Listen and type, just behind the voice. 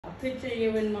picture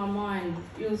you in my mind.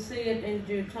 You'll see it in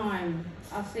due time.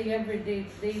 I see every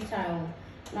detail,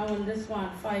 knowing this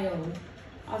won't fail.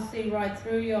 I see right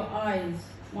through your eyes,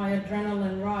 my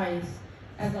adrenaline rise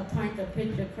as I paint a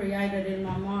picture created in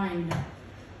my mind.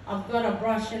 I've got a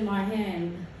brush in my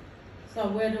hand, so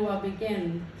where do I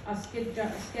begin? I sketch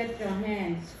your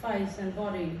hands, face and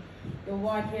body, your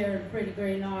white hair and pretty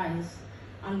green eyes,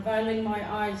 unveiling my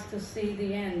eyes to see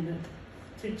the end.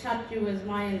 To touch you is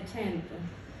my intent.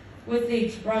 With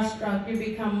each brushstroke you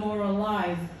become more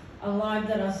alive, alive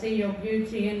that I see your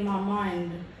beauty in my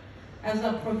mind. As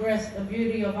I progress, the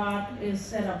beauty of art is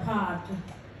set apart.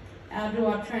 How do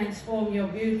I transform your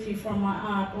beauty from my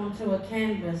art onto a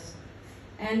canvas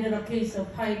and a piece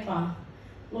of paper,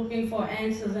 looking for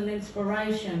answers and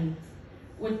inspiration?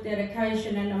 With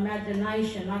dedication and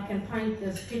imagination, I can paint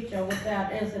this picture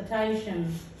without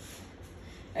hesitation.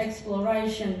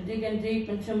 Exploration, digging deep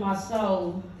into my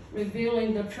soul,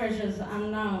 revealing the treasures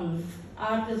unknown.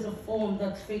 Art is a form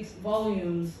that speaks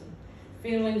volumes,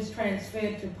 feelings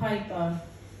transferred to paper.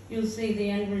 You'll see the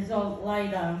end result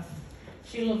later.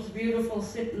 She looks beautiful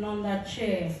sitting on that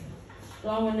chair,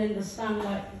 glowing in the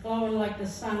sunlight, glowing like the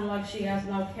sun, like she has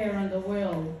no care in the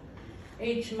world.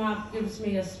 Each mark gives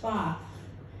me a spark.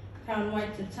 Can't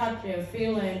wait to touch her,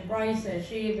 feel her, embrace her.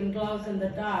 She even glows in the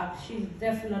dark. She's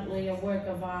definitely a work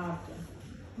of art.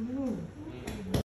 Ooh.